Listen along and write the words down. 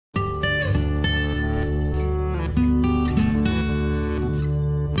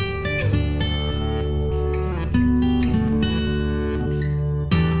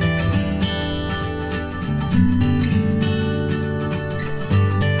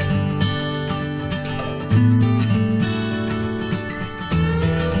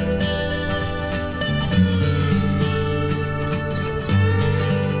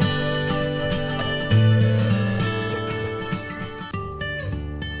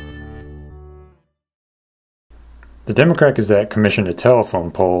The Democrat-Gazette commissioned a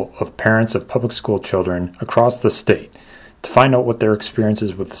telephone poll of parents of public school children across the state to find out what their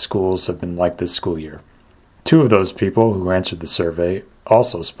experiences with the schools have been like this school year. Two of those people who answered the survey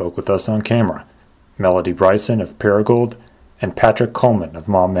also spoke with us on camera: Melody Bryson of Paragould and Patrick Coleman of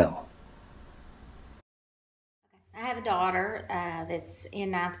Maumelle. I have a daughter that's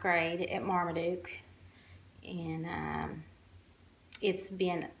in 9th grade at Marmaduke, and it's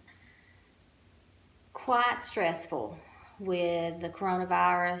been quite stressful with the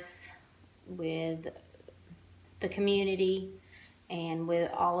coronavirus, with the community, and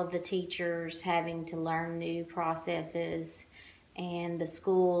with all of the teachers having to learn new processes, and the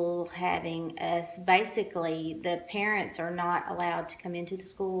school having us, basically the parents are not allowed to come into the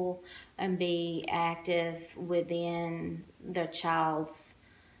school and be active within their child's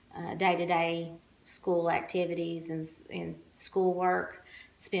day-to-day school activities and schoolwork.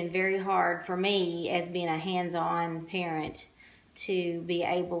 It's been very hard for me as being a hands-on parent to be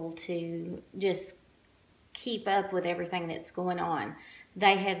able to just keep up with everything that's going on.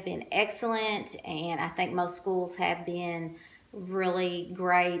 They have been excellent, and I think most schools have been really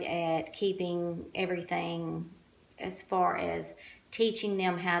great at keeping everything as far as teaching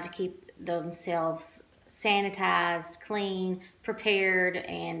them how to keep themselves sanitized, clean, prepared,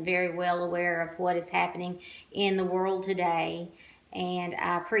 and very well aware of what is happening in the world today. And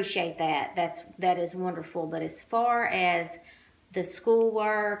I appreciate that. That is wonderful. But as far as the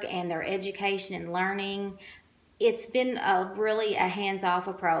schoolwork and their education and learning, it's been really a hands-off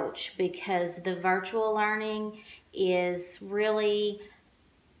approach, because the virtual learning is really,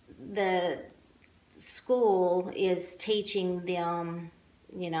 the school is teaching them,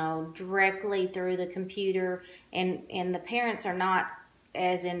 directly through the computer, and the parents are not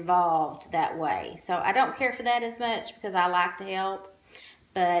as involved that way. So I don't care for that as much, because I like to help,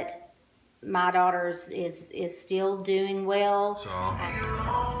 but my daughter's is still doing well. So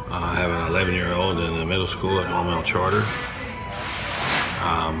I have an 11-year-old in the middle school at Maumelle Charter.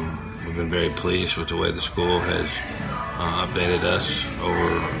 We've been very pleased with the way the school has updated us over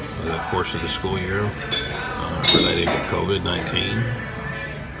the course of the school year related to COVID-19.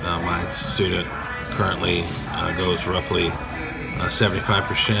 My student currently goes roughly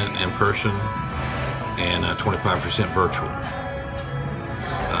 75% in person and 25% virtual.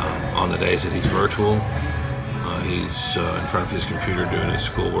 On the days that he's virtual, he's in front of his computer doing his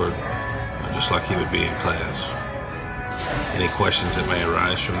schoolwork just like he would be in class. Any questions that may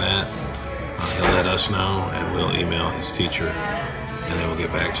arise from that, he'll let us know, and we'll email his teacher, and they will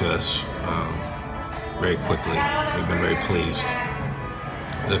get back to us very quickly. We've been very pleased.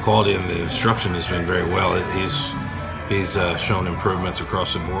 The quality of the instruction has been very well. He's shown improvements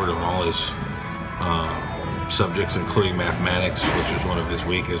across the board on all his subjects, including mathematics, which is one of his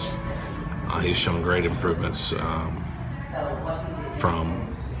weakest. He's shown great improvements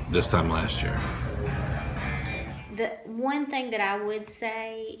from this time last year. The one thing that I would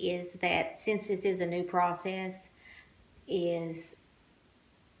say is that, since this is a new process, is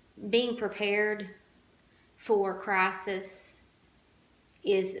being prepared for crisis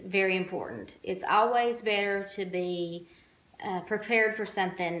is very important. It's always better to be prepared for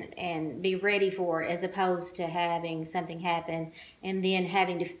something and be ready for it, as opposed to having something happen and then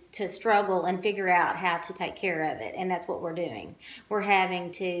having to struggle and figure out how to take care of it. And that's what we're doing. We're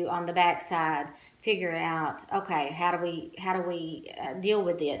having to, on the backside, figure out, okay, how do we deal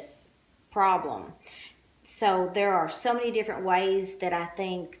with this problem? So there are so many different ways that I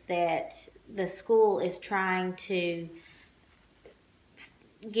think that the school is trying to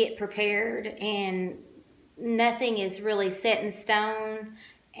get prepared, and nothing is really set in stone,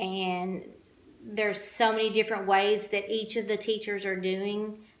 and there's so many different ways that each of the teachers are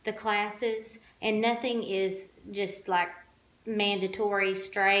doing the classes, and nothing is just like mandatory,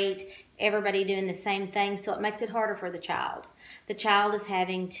 straight, everybody doing the same thing, so it makes it harder for the child. The child is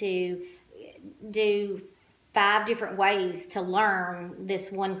having to do 5 different ways to learn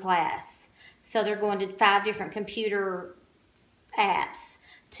this one class. So they're going to 5 different computer apps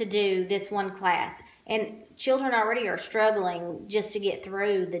to do this one class. And children already are struggling just to get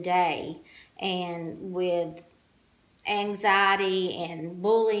through the day, and with anxiety and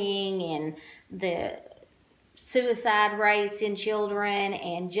bullying and the suicide rates in children,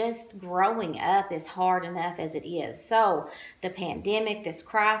 and just growing up is hard enough as it is. So the pandemic, this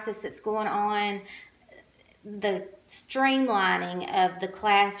crisis that's going on, the streamlining of the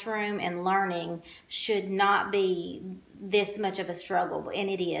classroom and learning should not be this much of a struggle, and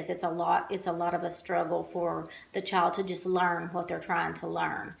it is. It's a lot of a struggle for the child to just learn what they're trying to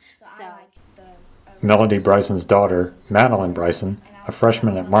learn. So Melody Bryson's daughter, Madeline Bryson, a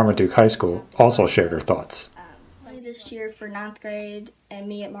freshman at Marmaduke High School, also shared her thoughts. So This year for 9th grade and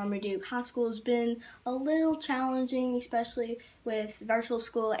me at Marmaduke High School has been a little challenging, especially with virtual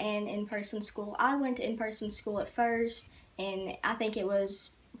school and in-person school. I went to in-person school at first, and I think it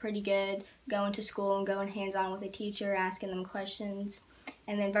was pretty good going to school and going hands-on with a teacher, asking them questions.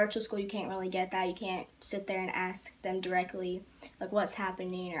 And then virtual school, you can't really get that. You can't sit there and ask them directly, like, what's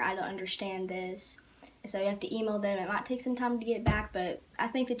happening, or I don't understand this. So you have to email them. It might take some time to get back, but I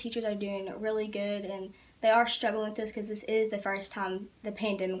think the teachers are doing really good, and they are struggling with this because this is the first time the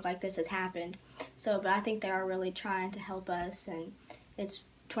pandemic like this has happened. But I think they are really trying to help us, and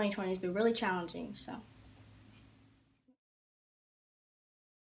 2020 has been really challenging. So.